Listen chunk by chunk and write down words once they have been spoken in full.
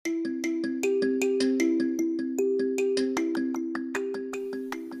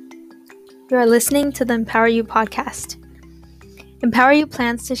You are listening to the Empower You podcast. Empower You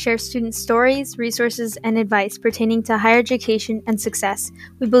plans to share student stories, resources, and advice pertaining to higher education and success.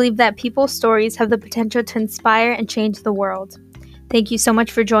 We believe that people's stories have the potential to inspire and change the world. Thank you so much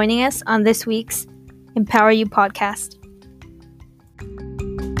for joining us on this week's Empower You podcast.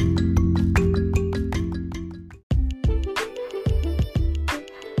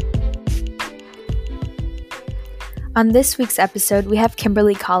 On this week's episode, we have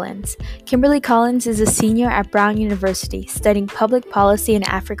Kimberly Collins. Kimberly Collins is a senior at Brown University studying public policy and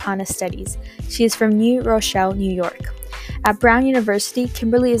Africana studies. She is from New Rochelle, New York. At Brown University,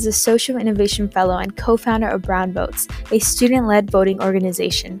 Kimberly is a Social Innovation Fellow and co-founder of Brown Votes, a student-led voting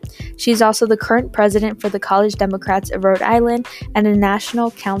organization. She is also the current president for the College Democrats of Rhode Island and a National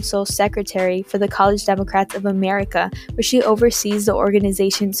Council Secretary for the College Democrats of America, where she oversees the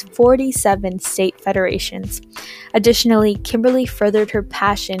organization's 47 state federations. Additionally, Kimberly furthered her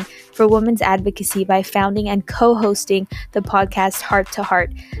passion for women's advocacy by founding and co-hosting the podcast Heart to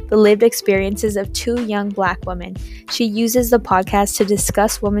Heart, the lived experiences of two young Black women. She uses the podcast to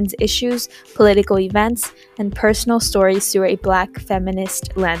discuss women's issues, political events, and personal stories through a Black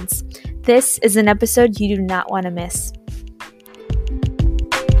feminist lens. This is an episode you do not want to miss.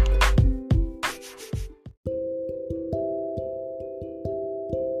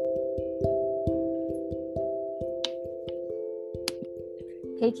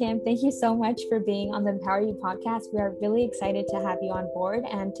 Hey Kim, thank you so much for being on the Empower You podcast. We are really excited to have you on board.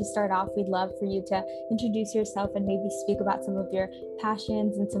 And to start off, we'd love for you to introduce yourself and maybe speak about some of your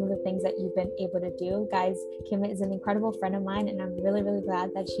passions and some of the things that you've been able to do. Guys, Kim is an incredible friend of mine, and I'm really, really glad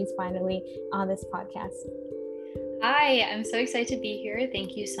that she's finally on this podcast. Hi, I'm so excited to be here.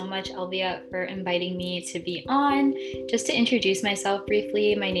 Thank you so much, Elvia, for inviting me to be on. Just to introduce myself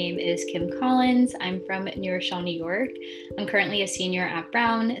briefly, my name is Kim Collins. I'm from New Rochelle, New York. I'm currently a senior at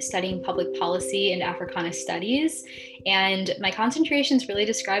Brown studying public policy and Africana studies. And my concentrations really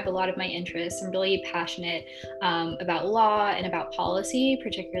describe a lot of my interests. I'm really passionate about law and about policy,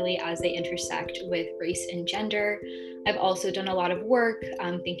 particularly as they intersect with race and gender. I've also done a lot of work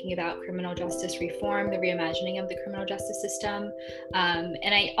thinking about criminal justice reform, the reimagining of the criminal justice system.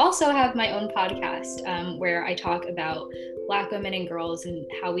 And I also have my own podcast where I talk about Black women and girls and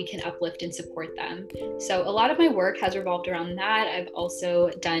how we can uplift and support them. So a lot of my work has revolved around that. I've also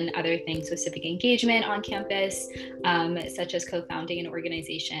done other things with civic engagement on campus, such as co-founding an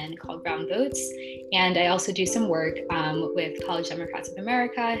organization called Brown Votes. And I also do some work with College Democrats of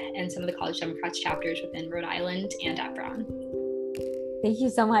America and some of the College Democrats chapters within Rhode Island and at Brown. Thank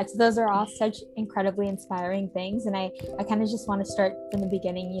you so much. Those are all such incredibly inspiring things. And I kind of just want to start from the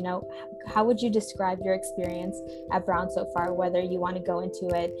beginning. You know, how would you describe your experience at Brown so far, whether you want to go into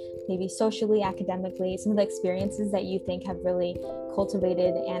it maybe socially, academically, some of the experiences that you think have really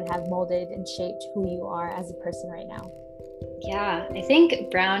cultivated and have molded and shaped who you are as a person right now? Yeah, I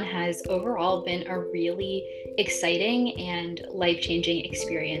think Brown has overall been a really exciting and life-changing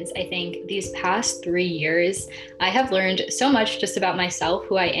experience. I think these past 3 years, I have learned so much just about myself,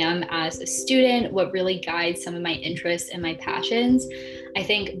 who I am as a student, what really guides some of my interests and my passions. I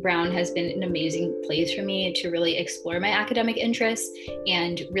think Brown has been an amazing place for me to really explore my academic interests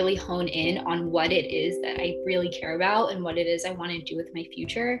and really hone in on what it is that I really care about and what it is I want to do with my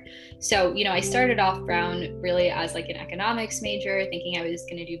future. So, I started off Brown really as like an economics major, thinking I was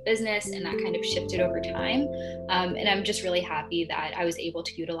going to do business, and that kind of shifted over time. And I'm just really happy that I was able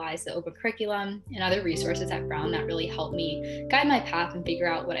to utilize the OPA curriculum and other resources at Brown that really helped me guide my path and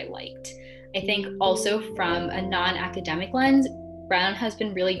figure out what I liked. I think also from a non-academic lens, Brown has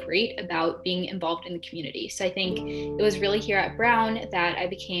been really great about being involved in the community. So I think it was really here at Brown that I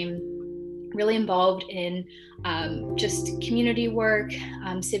became really involved in just community work,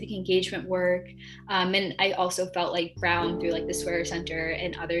 civic engagement work. And I also felt like Brown, through like the Swearer Center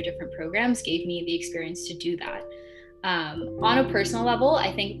and other different programs, gave me the experience to do that. On a personal level,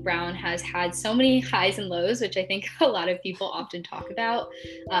 I think Brown has had so many highs and lows, which I think a lot of people often talk about.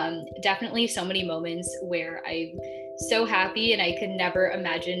 Definitely so many moments where I'm so happy, and I could never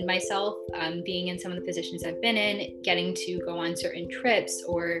imagine myself being in some of the positions I've been in, getting to go on certain trips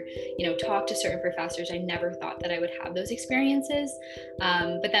or, talk to certain professors. I never thought that I would have those experiences.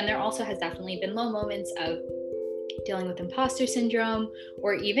 But then there also has definitely been low moments of dealing with imposter syndrome,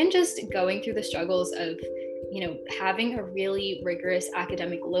 or even just going through the struggles of having a really rigorous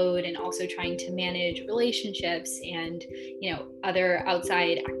academic load and also trying to manage relationships and, other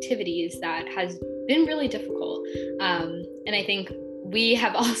outside activities that has been really difficult. And I think we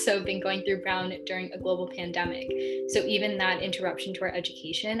have also been going through Brown during a global pandemic. So even that interruption to our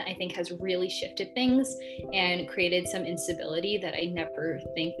education, I think, has really shifted things and created some instability that I never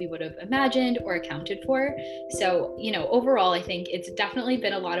think we would have imagined or accounted for. So, overall, I think it's definitely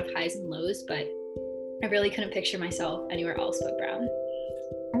been a lot of highs and lows, but I really couldn't picture myself anywhere else but Brown.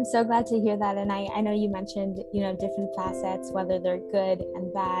 I'm so glad to hear that. And I know you mentioned, different facets, whether they're good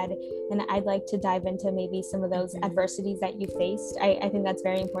and bad. And I'd like to dive into maybe some of those adversities that you faced. I think that's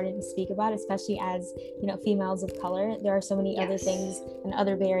very important to speak about, especially as, females of color. There are so many other things and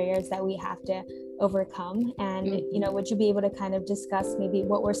other barriers that we have to overcome. And, would you be able to kind of discuss maybe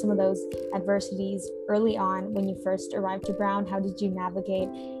what were some of those adversities early on when you first arrived to Brown? How did you navigate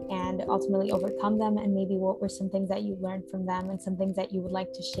and ultimately overcome them? And maybe what were some things that you learned from them and some things that you would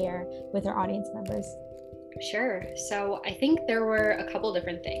like to share with our audience members? Sure. So I think there were a couple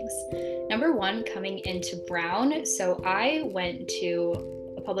different things. Number one, coming into Brown. So I went to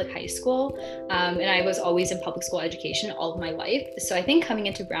a public high school, and I was always in public school education all of my life. So I think coming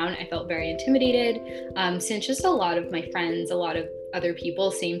into Brown, I felt very intimidated, since just a lot of my friends, a lot of other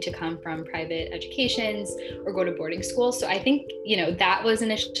people seem to come from private educations or go to boarding school. So I think, that was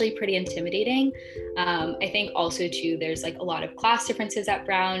initially pretty intimidating. I think also too, there's like a lot of class differences at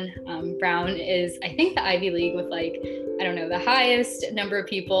Brown. Brown is, I think, the Ivy League with the highest number of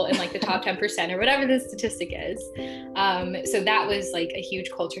people in like the top 10% or whatever the statistic is. So that was like a huge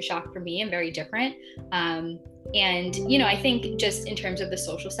culture shock for me and very different. And, I think just in terms of the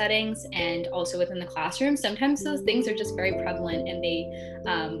social settings and also within the classroom, sometimes those things are just very prevalent and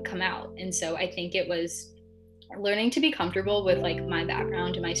they come out. And so I think it was learning to be comfortable with like my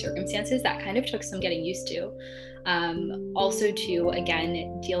background and my circumstances that kind of took some getting used to. Also too,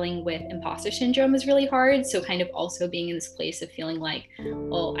 again, dealing with imposter syndrome is really hard. So kind of also being in this place of feeling like,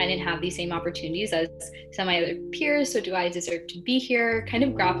 well, I didn't have these same opportunities as some of my other peers. So do I deserve to be here? Kind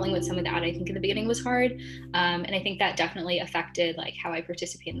of grappling with some of that, I think in the beginning was hard. And I think that definitely affected like how I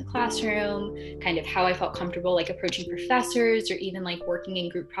participate in the classroom, kind of how I felt comfortable like approaching professors or even like working in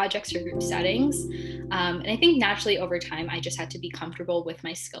group projects or group settings. And I think naturally over time, I just had to be comfortable with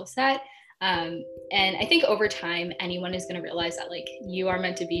my skill set. And I think over time, anyone is going to realize that like you are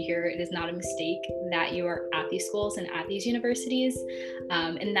meant to be here. It is not a mistake that you are at these schools and at these universities.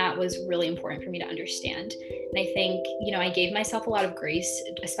 And that was really important for me to understand. And I think, I gave myself a lot of grace,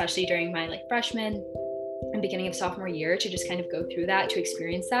 especially during my like freshman and beginning of sophomore year, to just kind of go through that, to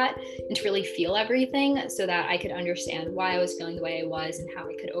experience that, and to really feel everything so that I could understand why I was feeling the way I was and how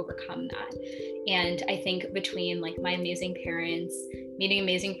I could overcome that. And I think between like my amazing parents, meeting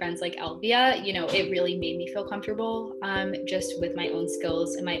amazing friends like Elvia, it really made me feel comfortable just with my own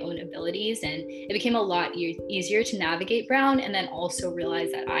skills and my own abilities. And it became a lot easier to navigate Brown, and then also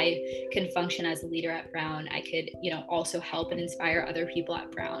realize that I can function as a leader at Brown. I could, also help and inspire other people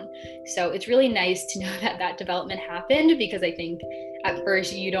at Brown. So it's really nice to know that development happened, because I think at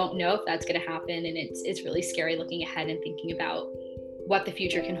first you don't know if that's going to happen. And it's really scary looking ahead and thinking about what the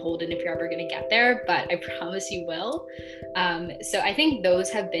future can hold and if you're ever going to get there, but I promise you will. So I think those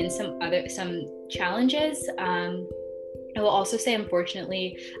have been some challenges. I will also say,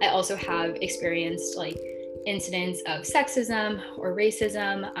 unfortunately, I also have experienced like incidents of sexism or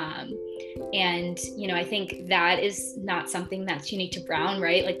racism. And, I think that is not something that's unique to Brown,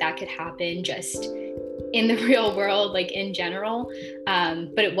 right? Like that could happen just in the real world, like in general.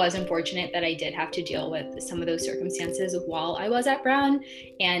 But it was unfortunate that I did have to deal with some of those circumstances while I was at Brown.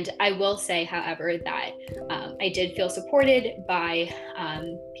 And I will say, however, that I did feel supported by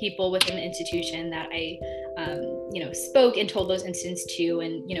people within the institution that I, spoke and told those incidents to.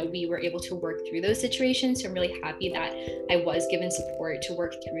 And, we were able to work through those situations. So I'm really happy that I was given support to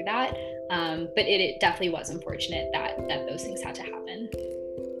work through that. But it definitely was unfortunate that those things had to happen.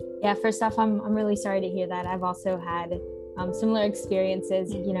 Yeah, first off, I'm really sorry to hear that. I've also had similar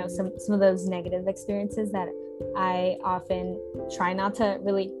experiences, some of those negative experiences that I often try not to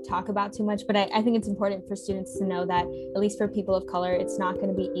really talk about too much, but I think it's important for students to know that, at least for people of color, it's not going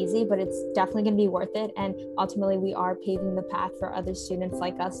to be easy, but it's definitely going to be worth it. And ultimately, we are paving the path for other students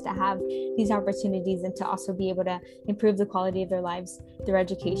like us to have these opportunities and to also be able to improve the quality of their lives through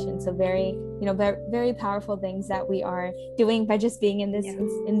education. So very, very, very powerful things that we are doing by just being in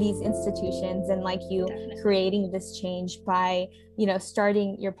these institutions, and like you, definitely creating this change by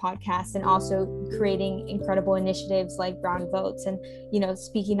starting your podcast and also creating incredible initiatives like Brown Votes and,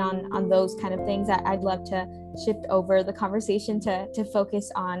 speaking on those kind of things. I'd love to shift over the conversation to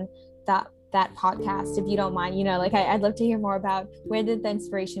focus on that podcast, if you don't mind. I'd love to hear more about where did the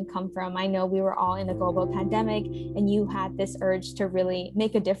inspiration come from. I know we were all in a global pandemic and you had this urge to really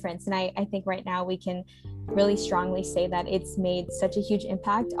make a difference. And I think right now we can really strongly say that it's made such a huge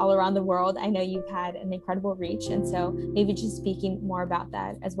impact all around the world. I know you've had an incredible reach, and so maybe just speaking more about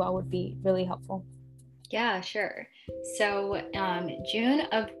that as well would be really helpful. Yeah, sure. So, June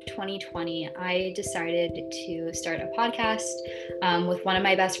of 2020, I decided to start a podcast with one of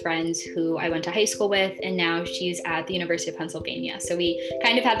my best friends who I went to high school with, and now she's at the University of Pennsylvania. So, we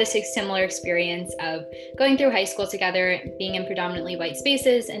kind of had this similar experience of going through high school together, being in predominantly white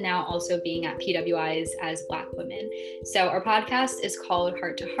spaces, and now also being at PWIs as Black women. So, our podcast is called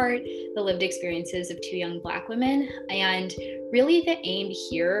Heart to Heart, the lived experiences of two young Black women. And really, the aim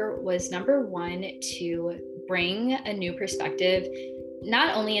here was number one, to bring a new perspective,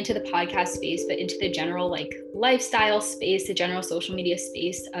 not only into the podcast space, but into the general like lifestyle space, the general social media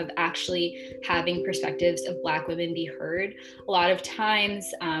space of actually having perspectives of Black women be heard. A lot of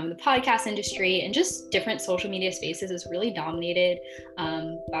times, the podcast industry and just different social media spaces is really dominated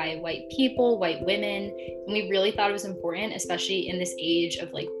by white people, white women. And we really thought it was important, especially in this age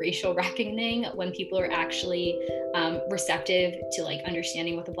of like racial reckoning, when people are actually receptive to like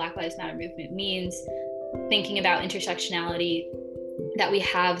understanding what the Black Lives Matter movement means, thinking about intersectionality, that we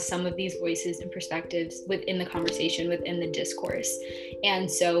have some of these voices and perspectives within the conversation, within the discourse. And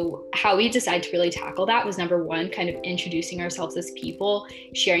so how we decided to really tackle that was number one, kind of introducing ourselves as people,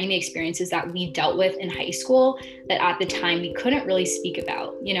 sharing the experiences that we dealt with in high school that at the time we couldn't really speak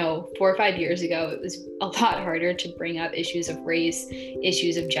about. 4 or 5 years ago, it was a lot harder to bring up issues of race,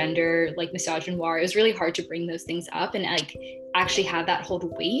 issues of gender, like misogynoir. It was really hard to bring those things up and like actually have that hold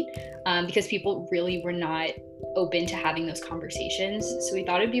weight because people really were not open to having those conversations. So we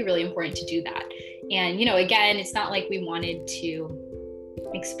thought it'd be really important to do that. And, again, it's not like we wanted to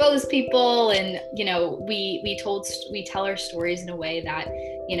expose people and, we tell our stories in a way that,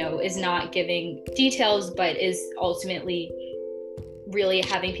 is not giving details, but is ultimately really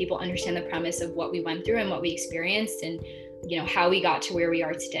having people understand the premise of what we went through and what we experienced and, how we got to where we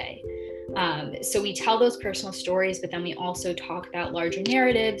are today. So we tell those personal stories, but then we also talk about larger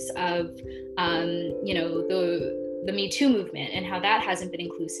narratives of, the Me Too movement and how that hasn't been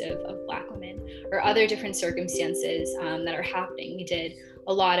inclusive of Black women or other different circumstances that are happening. We did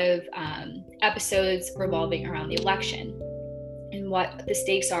a lot of episodes revolving around the election and what the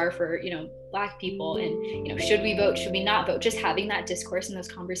stakes are for, Black people and, should we vote, should we not vote, just having that discourse and those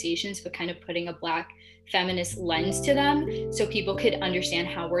conversations, but kind of putting a Black feminist lens to them so people could understand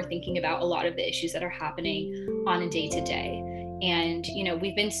how we're thinking about a lot of the issues that are happening on a day-to-day. And,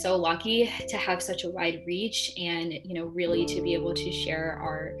 we've been so lucky to have such a wide reach and, really to be able to share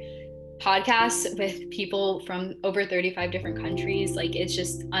our podcasts with people from over 35 different countries. Like, it's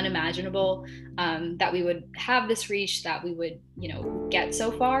just unimaginable that we would have this reach, that we would, get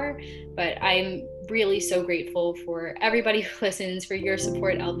so far. But I'm really so grateful for everybody who listens, for your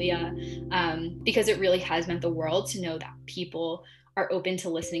support, Elvia, because it really has meant the world to know that people are open to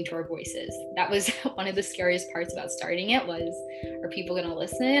listening to our voices. That was one of the scariest parts about starting it was, are people going to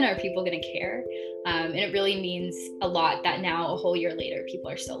listen? Are people going to care? And it really means a lot that now, a whole year later, people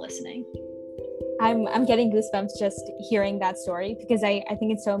are still listening. I'm getting goosebumps just hearing that story because I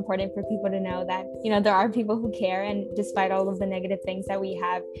think it's so important for people to know that, there are people who care. And despite all of the negative things that we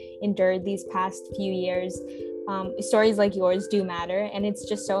have endured these past few years, stories like yours do matter. And it's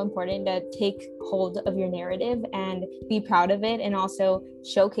just so important to take hold of your narrative and be proud of it and also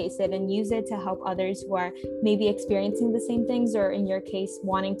showcase it and use it to help others who are maybe experiencing the same things or in your case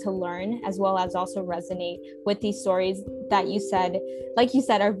wanting to learn, as well as also resonate with these stories that you said, like you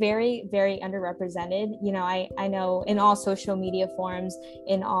said, are very, very underrepresented. I know in all social media forums,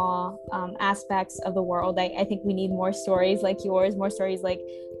 in all aspects of the world, I think we need more stories like yours, more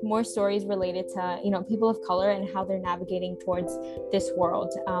stories related to, people of color and how they're navigating towards this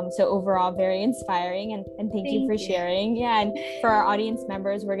world. So overall, very inspiring. And thank you for sharing. Yeah. And for our audience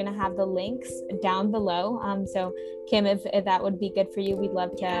members, we're going to have the links down below. So Kim, if that would be good for you, we'd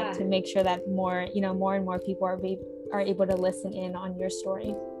love to make sure that more and more people are able to listen in on your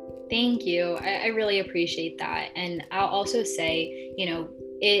story. Thank you. I really appreciate that. And I'll also say,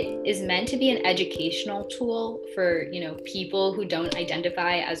 it is meant to be an educational tool for, people who don't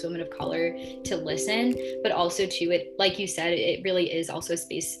identify as women of color to listen, but also to it, like you said, it really is also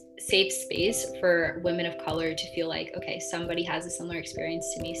a safe space for women of color to feel like, okay, somebody has a similar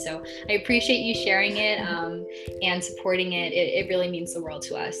experience to me. So I appreciate you sharing it and supporting it. It really means the world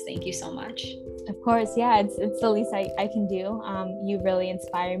to us. Thank you so much. Of course. Yeah, it's the least I can do. You really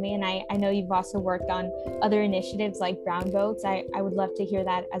inspire me. And I know you've also worked on other initiatives like Brown Votes. I would love to hear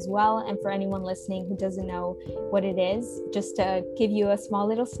that as well. And for anyone listening who doesn't know what it is, just to give you a small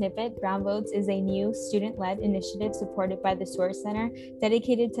little snippet, Brown Votes is a new student-led initiative supported by the Source Center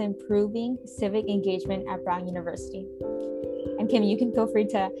dedicated to improving civic engagement at Brown University. And Kim, you can feel free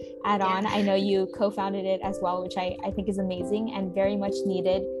to add on. I know you co-founded it as well, which I think is amazing and very much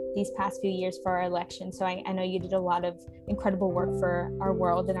needed these past few years for our election. So I know you did a lot of incredible work for our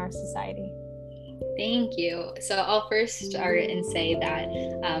world and our society. Thank you. So I'll first start and say that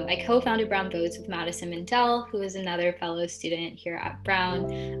I co-founded Brown Votes with Madison Mendel, who is another fellow student here at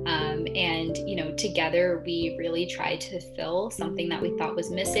Brown. And, together we really tried to fill something that we thought was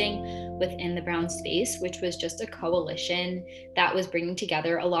missing within the Brown space, which was just a coalition that was bringing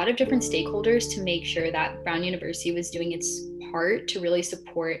together a lot of different stakeholders to make sure that Brown University was doing its part to really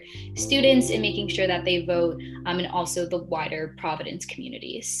support students in making sure that they vote, and also the wider Providence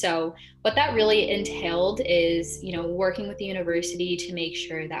community. So what that really entailed is, working with the university to make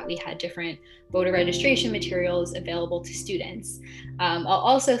sure that we had different voter registration materials available to students. I'll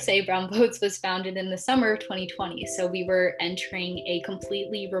also say Brown Votes was founded in the summer of 2020. So we were entering a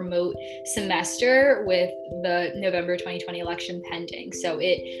completely remote semester with the November 2020 election pending. So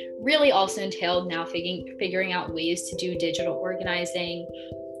it really also entailed now figuring out ways to do digital organizing,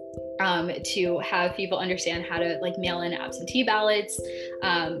 to have people understand how to mail in absentee ballots,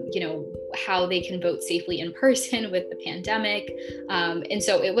 how they can vote safely in person with the pandemic. And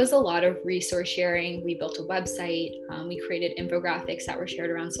so it was a lot of resource sharing. We built a website. We created infographics that were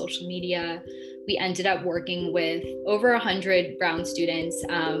shared around social media. We ended up working with over 100 Brown students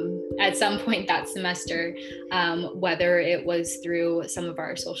at some point that semester, whether it was through some of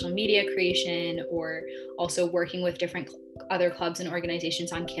our social media creation or also working with different other clubs and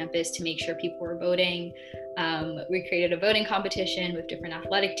organizations on campus to make sure people were voting. We created a voting competition with different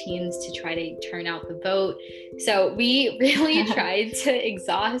athletic teams to try to turn out the vote. So we really tried to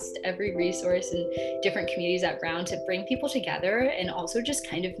exhaust every resource in different communities at Brown to bring people together and also just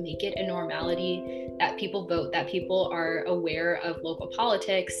kind of make it a normality that people vote, that people are aware of local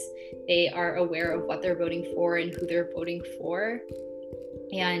politics, they are aware of what they're voting for and who they're voting for.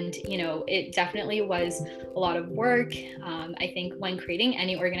 And, it definitely was a lot of work. I think when creating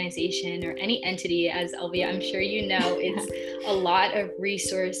any organization or any entity, as Elvia, I'm sure you know, it's a lot of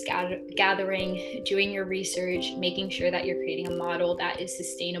resource gathering, doing your research, making sure that you're creating a model that is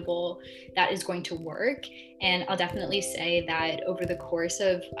sustainable, that is going to work. And I'll definitely say that over the course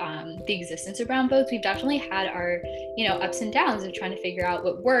of the existence of Brown Votes, we've definitely had our, ups and downs of trying to figure out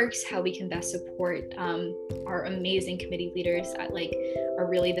what works, how we can best support our amazing committee leaders that are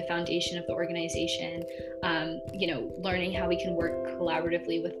really the foundation of the organization. Learning how we can work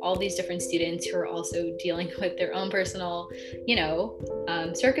collaboratively with all these different students who are also dealing with their own personal,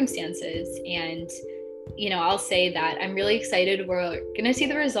 circumstances. And I'll say that I'm really excited. We're going to see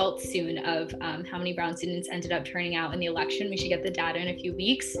the results soon of how many Brown students ended up turning out in the election. We should get the data in a few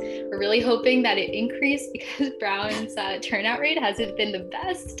weeks. We're really hoping that it increased because Brown's turnout rate hasn't been the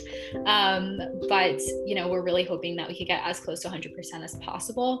best. But we're really hoping that we could get as close to 100% as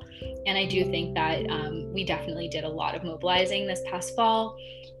possible. And I do think that we definitely did a lot of mobilizing this past fall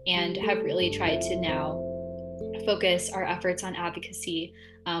and have really tried to now focus our efforts on advocacy,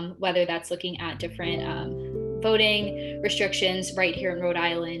 whether that's looking at different voting restrictions right here in Rhode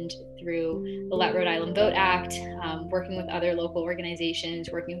Island through the Let Rhode Island Vote Act, working with other local organizations,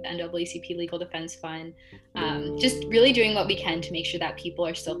 working with NAACP Legal Defense Fund, just really doing what we can to make sure that people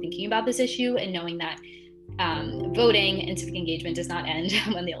are still thinking about this issue and knowing that voting and civic engagement does not end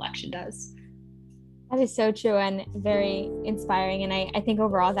when the election does. That is so true and very inspiring. And I think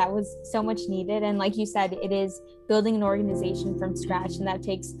overall that was so much needed. And like you said, it is building an organization from scratch. And that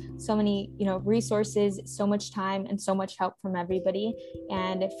takes so many, resources, so much time and so much help from everybody.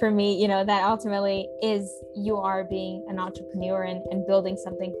 And for me, that ultimately is you are being an entrepreneur and building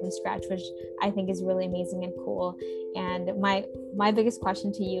something from scratch, which I think is really amazing and cool. And my biggest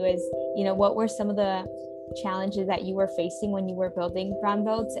question to you is, what were some of the challenges that you were facing when you were building Brown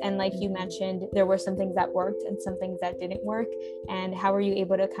Votes? And like you mentioned, there were some things that worked and some things that didn't work. And how were you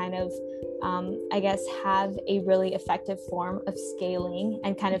able to kind of, have a really effective form of scaling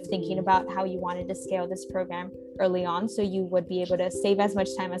and kind of thinking about how you wanted to scale this program early on so you would be able to save as much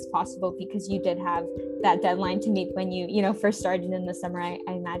time as possible because you did have that deadline to meet when you first started in the summer, I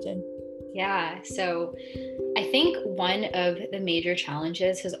imagine. Yeah, so I think one of the major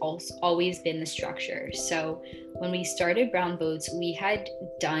challenges has also always been the structure. So when we started Brown Votes, we had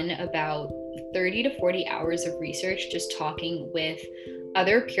done about 30 to 40 hours of research just talking with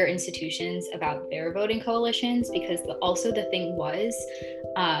other peer institutions about their voting coalitions, because also the thing was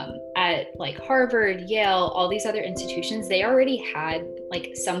at Harvard, Yale, all these other institutions, they already had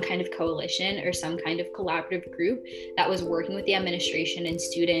like some kind of coalition or some kind of collaborative group that was working with the administration and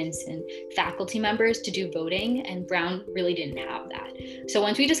students and faculty members to do voting, and Brown really didn't have that. So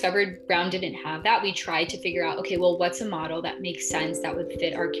once we discovered Brown didn't have that, we tried to figure out, okay, well, what's a model that makes sense, that would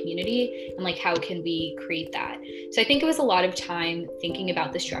fit our community, and like how can we create that? So I think it was a lot of time thinking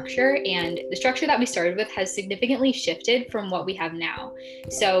about the structure, and the structure that we started with has significantly shifted from what we have now.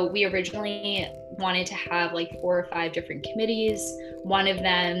 So we originally wanted to have like 4 or 5 different committees, one of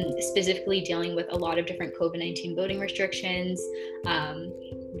them specifically dealing with a lot of different COVID-19 voting restrictions.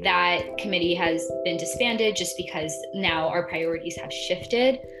 That committee has been disbanded just because now our priorities have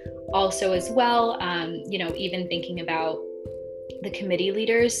shifted. Also as well, even thinking about the committee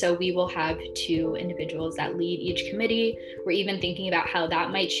leaders. So we will have 2 individuals that lead each committee. We're even thinking about how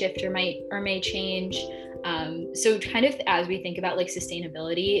that might shift or may change. So kind of as we think about like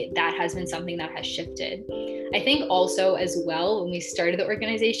sustainability, that has been something that has shifted. I think also as well, when we started the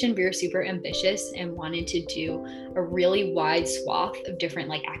organization, we were super ambitious and wanted to do a really wide swath of different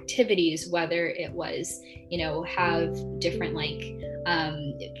like activities, whether it was, have different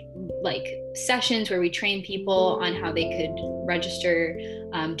like sessions where we train people on how they could register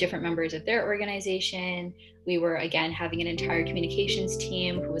different members of their organization. We were, again, having an entire communications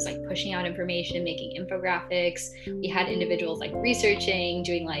team who was like pushing out information, making infographics. We had individuals like researching,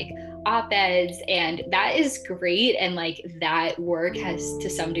 doing like op-eds, and that is great. And like that work has to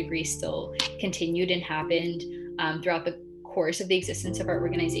some degree still continued and happened throughout the course of the existence of our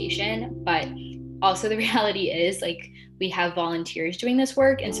organization. But also the reality is like we have volunteers doing this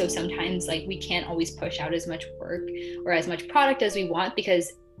work, and so sometimes like we can't always push out as much work or as much product as we want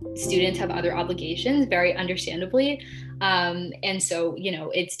because students have other obligations, very understandably. And so,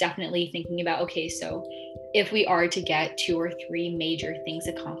 it's definitely thinking about, okay, so if we are to get 2 or 3 major things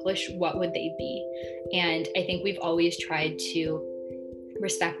accomplished, what would they be? And I think we've always tried to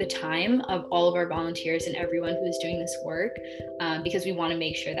respect the time of all of our volunteers and everyone who is doing this work, because we want to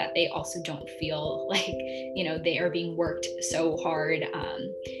make sure that they also don't feel like, they are being worked so hard.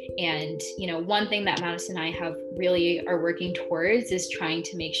 And, one thing that Madison and I are working towards is trying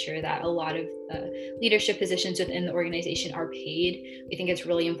to make sure that a lot of the leadership positions within the organization are paid. We think it's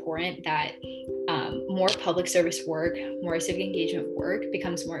really important that more public service work, more civic engagement work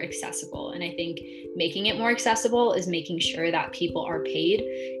becomes more accessible. And I think making it more accessible is making sure that people are paid.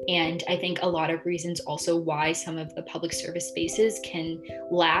 And I think a lot of reasons also why some of the public service spaces can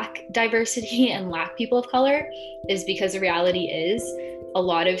lack diversity and lack people of color is because the reality is a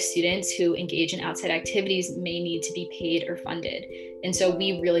lot of students who engage in outside activities may need to be paid or funded. And so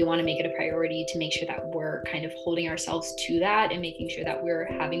we really want to make it a priority to make sure that we're kind of holding ourselves to that and making sure that we're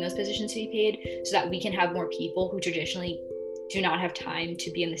having those positions to be paid so that we can have more people who traditionally do not have time to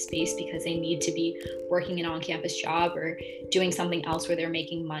be in the space because they need to be working an on-campus job or doing something else where they're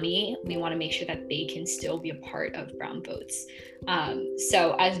making money. We want to make sure that they can still be a part of Brown Votes.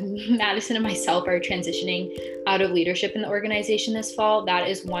 So as Madison and myself are transitioning out of leadership in the organization this fall, that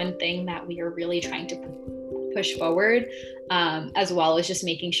is one thing that we are really trying to push forward, as well as just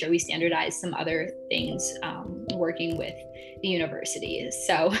making sure we standardize some other things working with the university.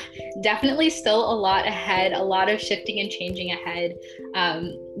 So definitely still a lot ahead, a lot of shifting and changing ahead.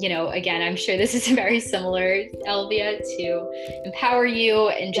 Again, I'm sure this is very similar, Elvia, to Empower You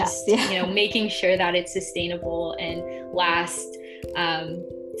and just, making sure that it's sustainable and lasts.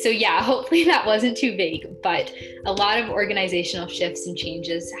 So yeah, hopefully that wasn't too vague, but a lot of organizational shifts and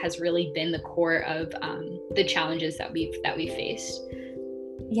changes has really been the core of the challenges that we've faced.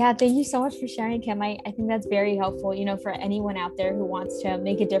 Yeah, thank you so much for sharing, Kim. I think that's very helpful, for anyone out there who wants to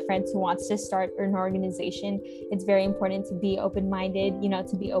make a difference, who wants to start an organization. It's very important to be open-minded,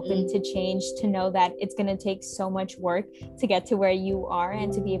 to be open to change, to know that it's going to take so much work to get to where you are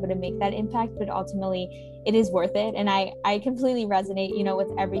and to be able to make that impact, but ultimately it is worth it. And I completely resonate,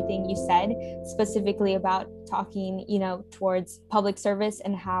 with everything you said, specifically about talking, towards public service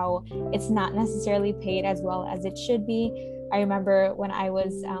and how it's not necessarily paid as well as it should be. I remember when I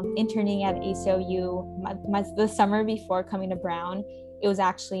was interning at ACLU, the summer before coming to Brown, it was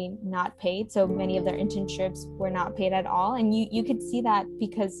actually not paid. So many of their internships were not paid at all. And you could see that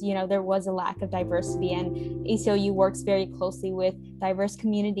because, there was a lack of diversity, and ACLU works very closely with diverse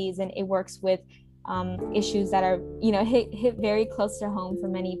communities, and it works with issues that are, hit very close to home for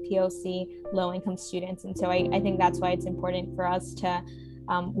many POC low-income students. And so I think that's why it's important for us to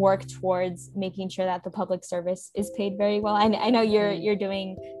work towards making sure that the public service is paid very well. I know you're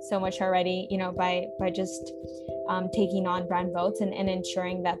doing so much already, by just taking on brown votes and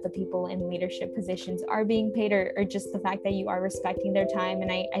ensuring that the people in leadership positions are being paid, or just the fact that you are respecting their time.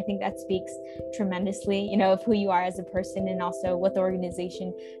 And I think that speaks tremendously, of who you are as a person and also what the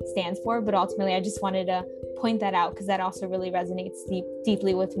organization stands for. But ultimately, I just wanted to point that out because that also really resonates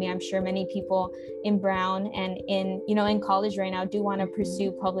deeply with me. I'm sure many people in Brown and in college right now do want to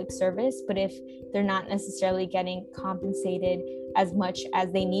pursue public service, but if they're not necessarily getting compensated as much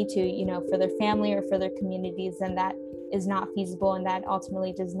as they need to, for their family or for their communities, then that is not feasible, and that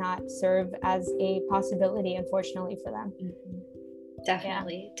ultimately does not serve as a possibility, unfortunately, for them.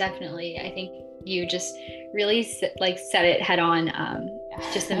 Definitely. I think you just really set it head on,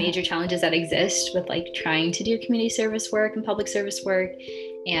 just the major challenges that exist with trying to do community service work and public service work.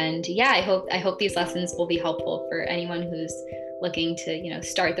 And I hope these lessons will be helpful for anyone who's looking to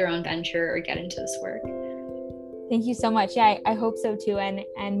start their own venture or get into this work. Thank you so much. Yeah, I hope so too.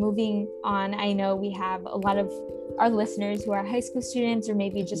 And moving on, I know we have a lot of our listeners who are high school students or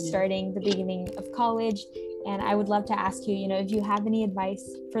maybe just starting the beginning of college. And I would love to ask you, if you have any advice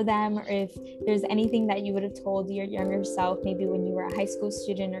for them, or if there's anything that you would have told your younger self, maybe when you were a high school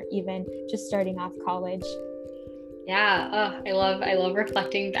student or even just starting off college. Yeah, I love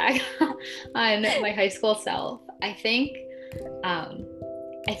reflecting back on my high school self. I think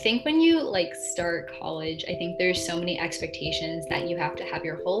when you start college, I think there's so many expectations that you have to have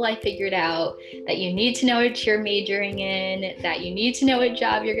your whole life figured out, that you need to know what you're majoring in, that you need to know what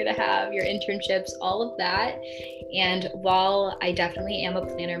job you're going to have, your internships, all of that. And while I definitely am a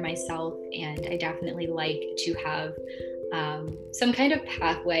planner myself, and I definitely like to have some kind of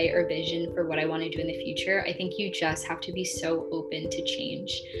pathway or vision for what I want to do in the future, I think you just have to be so open to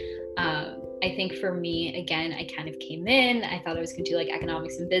change. I think for me, again, I kind of came in, I thought I was going to do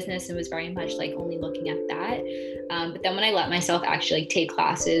economics and business and was very much only looking at that. But then when I let myself actually take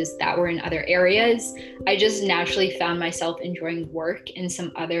classes that were in other areas, I just naturally found myself enjoying work in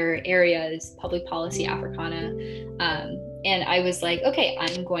some other areas, public policy, Africana. And I was like, okay,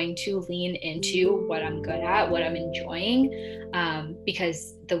 I'm going to lean into what I'm good at, what I'm enjoying,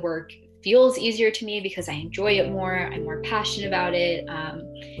 because the work feels easier to me because I enjoy it more. I'm more passionate about it.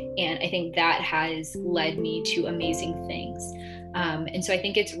 And I think that has led me to amazing things. And so I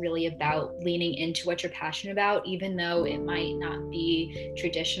think it's really about leaning into what you're passionate about, even though it might not be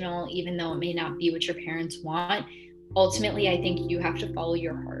traditional, even though it may not be what your parents want. Ultimately, I think you have to follow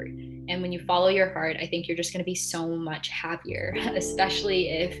your heart. And when you follow your heart, I think you're just going to be so much happier, especially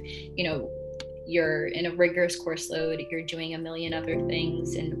if, you're in a rigorous course load, you're doing a million other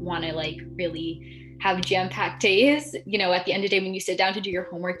things and want to really have jam-packed days. At the end of the day, when you sit down to do your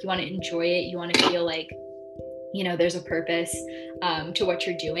homework, you want to enjoy it. You want to feel there's a purpose to what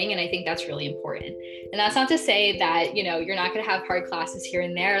you're doing. And I think that's really important. And that's not to say that, you're not going to have hard classes here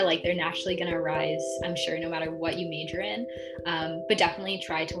and there. They're naturally going to arise, I'm sure, no matter what you major in. But definitely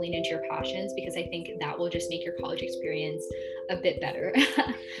try to lean into your passions, because I think that will just make your college experience a bit better.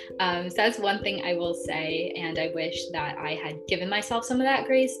 So that's one thing I will say. And I wish that I had given myself some of that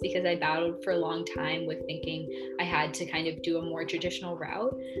grace, because I battled for a long time with thinking I had to kind of do a more traditional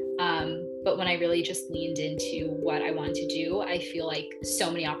route. But when I really just leaned into what I wanted to do, I feel like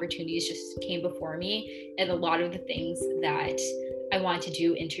so many opportunities just came before me. And a lot of the things that I wanted to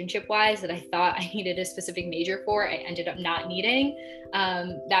do internship wise that I thought I needed a specific major for, I ended up not needing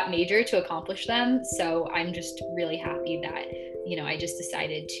that major to accomplish them. So I'm just really happy that, I just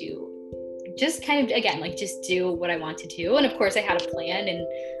decided to just kind of, again, just do what I want to do. And of course I had a plan, and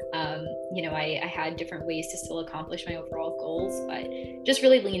I had different ways to still accomplish my overall goals, but just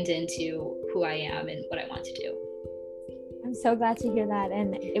really leaned into who I am and what I want to do. I'm so glad to hear that,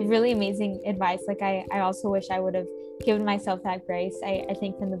 and really amazing advice. I also wish I would have given myself that grace. I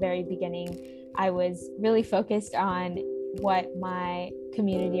think from the very beginning, I was really focused on what my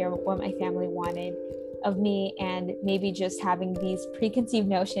community or what my family wanted of me, and maybe just having these preconceived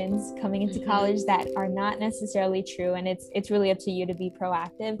notions coming into college that are not necessarily true. And it's really up to you to be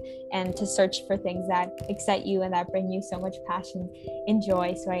proactive and to search for things that excite you and that bring you so much passion and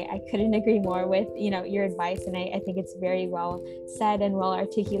joy. So I couldn't agree more with your advice, and I think it's very well said and well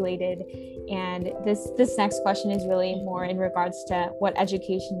articulated. And this next question is really more in regards to what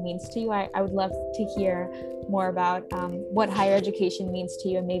education means to you. I would love to hear more about what higher education means to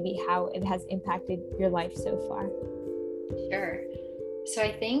you, and maybe how it has impacted your life so far. Sure. So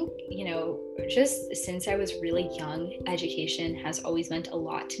I think, just since I was really young, education has always meant a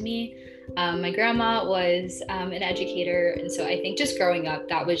lot to me. My grandma was an educator. And so I think just growing up,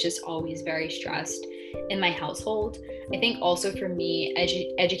 that was just always very stressed. in my household. I think also for me,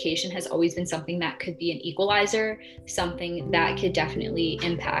 education has always been something that could be an equalizer, something that could definitely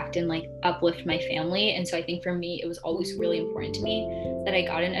impact and like uplift my family. And so I think for me, it was always really important to me that I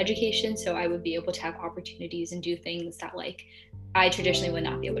got an education so I would be able to have opportunities and do things that like I traditionally would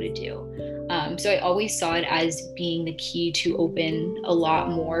not be able to do. So I always saw it as being the key to open a lot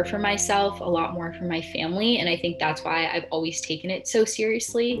more for myself, a lot more for my family. And I think that's why I've always taken it so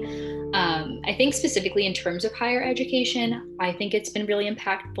seriously. I think specifically in terms of higher education, I think it's been really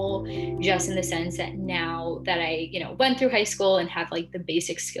impactful just in the sense that now that I, went through high school and have like the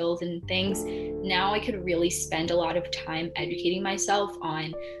basic skills and things, now I could really spend a lot of time educating myself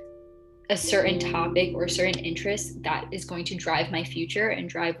on a certain topic or certain interest that is going to drive my future and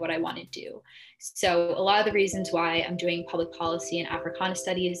drive what I want to do. So a lot of the reasons why I'm doing public policy and Africana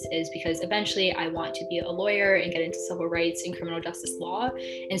studies is because eventually I want to be a lawyer and get into civil rights and criminal justice law.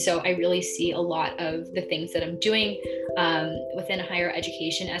 And so I really see a lot of the things that I'm doing within higher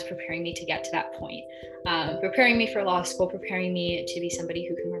education as preparing me to get to that point. Preparing me for law school, preparing me to be somebody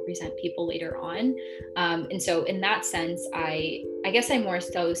who can represent people later on. And so in that sense, I guess I more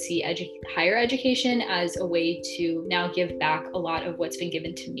so see higher education as a way to now give back a lot of what's been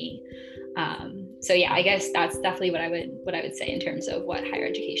given to me. So yeah, I guess that's definitely what I would say in terms of what higher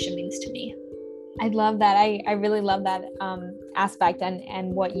education means to me. I love that. I really love that aspect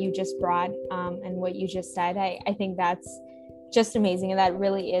and what you just brought and what you just said. I think that's just amazing. And that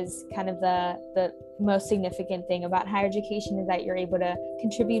really is kind of the most significant thing about higher education is that you're able to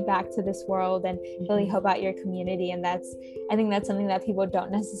contribute back to this world and really help out your community. And I think that's something that people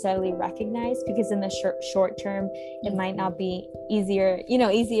don't necessarily recognize, because in the short term, it might not be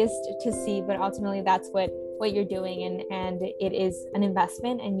easiest to see, but ultimately that's what you're doing, and it is an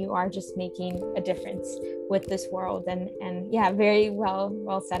investment, and you are just making a difference with this world. And yeah, very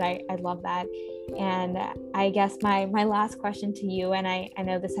well said. I love that. And I guess my last question to you, and I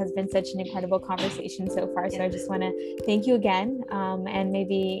know this has been such an incredible conversation so far, so I just want to thank you again, and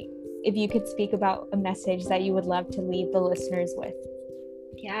maybe if you could speak about a message that you would love to leave the listeners with.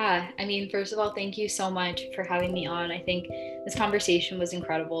 Yeah, I mean, first of all, thank you so much for having me on. I think this conversation was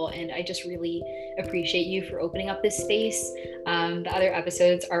incredible, and I just really appreciate you for opening up this space. The other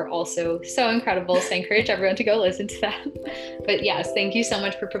episodes are also so incredible, so I encourage everyone to go listen to them. But yes, thank you so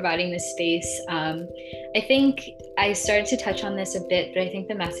much for providing this space. I think I started to touch on this a bit, but I think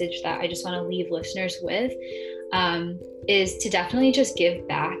the message that I just want to leave listeners with is to definitely just give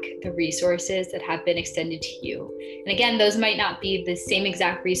back the resources that have been extended to you. And again, those might not be the same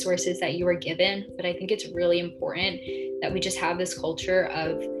exact resources that you were given, but I think it's really important that we just have this culture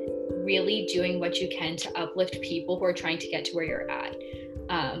of really doing what you can to uplift people who are trying to get to where you're at.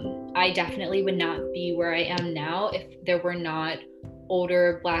 I definitely would not be where I am now if there were not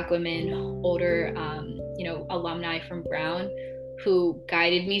older Black women, older, alumni from Brown who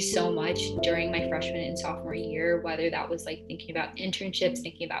guided me so much during my freshman and sophomore year, whether that was like thinking about internships,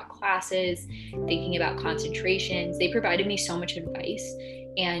 thinking about classes, thinking about concentrations. They provided me so much advice.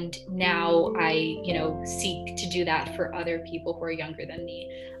 And now I, seek to do that for other people who are younger than me.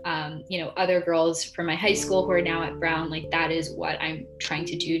 Other girls from my high school who are now at Brown, like that is what I'm trying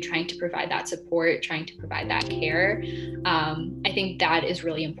to do, trying to provide that support, trying to provide that care. I think that is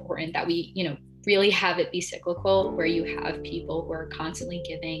really important that we, really have it be cyclical, where you have people who are constantly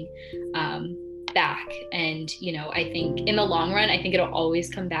giving back. And, I think in the long run, I think it'll always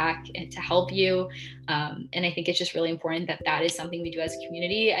come back to help you. And I think it's just really important that that is something we do as a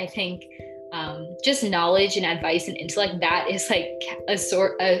community. I think just knowledge and advice and intellect, that is like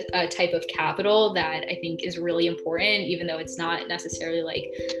a type of capital that I think is really important, even though it's not necessarily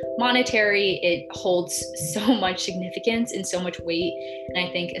like monetary. It holds so much significance and so much weight. And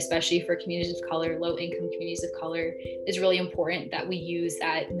I think especially for communities of color, low income communities of color, is really important that we use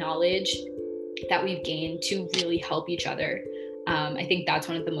that knowledge that we've gained to really help each other. I think that's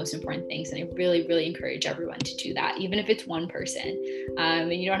one of the most important things. And I really, really encourage everyone to do that, even if it's one person.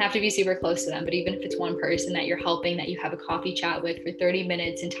 And you don't have to be super close to them, but even if it's one person that you're helping, that you have a coffee chat with for 30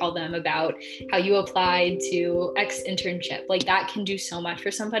 minutes and tell them about how you applied to X internship, like that can do so much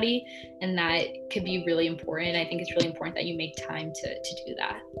for somebody. And that could be really important. I think it's really important that you make time to do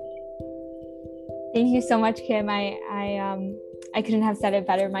that. Thank you so much, Kim. I couldn't have said it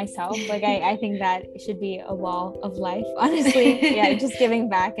better myself. Like, I think that it should be a law of life, honestly. Yeah, just giving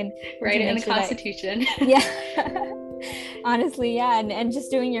back and right in the Constitution. Yeah. Honestly, yeah. And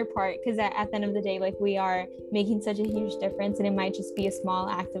just doing your part, because at the end of the day, like, we are making such a huge difference, and it might just be a small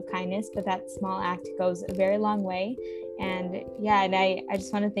act of kindness, but that small act goes a very long way. And yeah, and I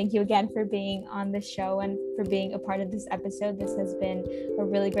just want to thank you again for being on the show and for being a part of this episode. This has been a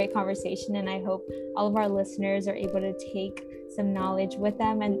really great conversation, and I hope all of our listeners are able to take some knowledge with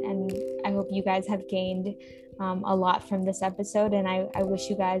them, and I hope you guys have gained a lot from this episode, and I wish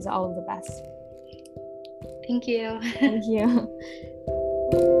you guys all of the best. Thank you. Thank you.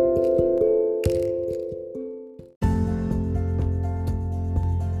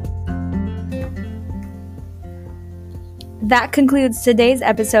 That concludes today's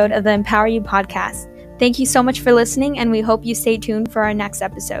episode of the Empower You podcast. Thank you so much for listening, and we hope you stay tuned for our next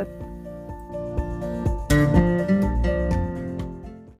episode.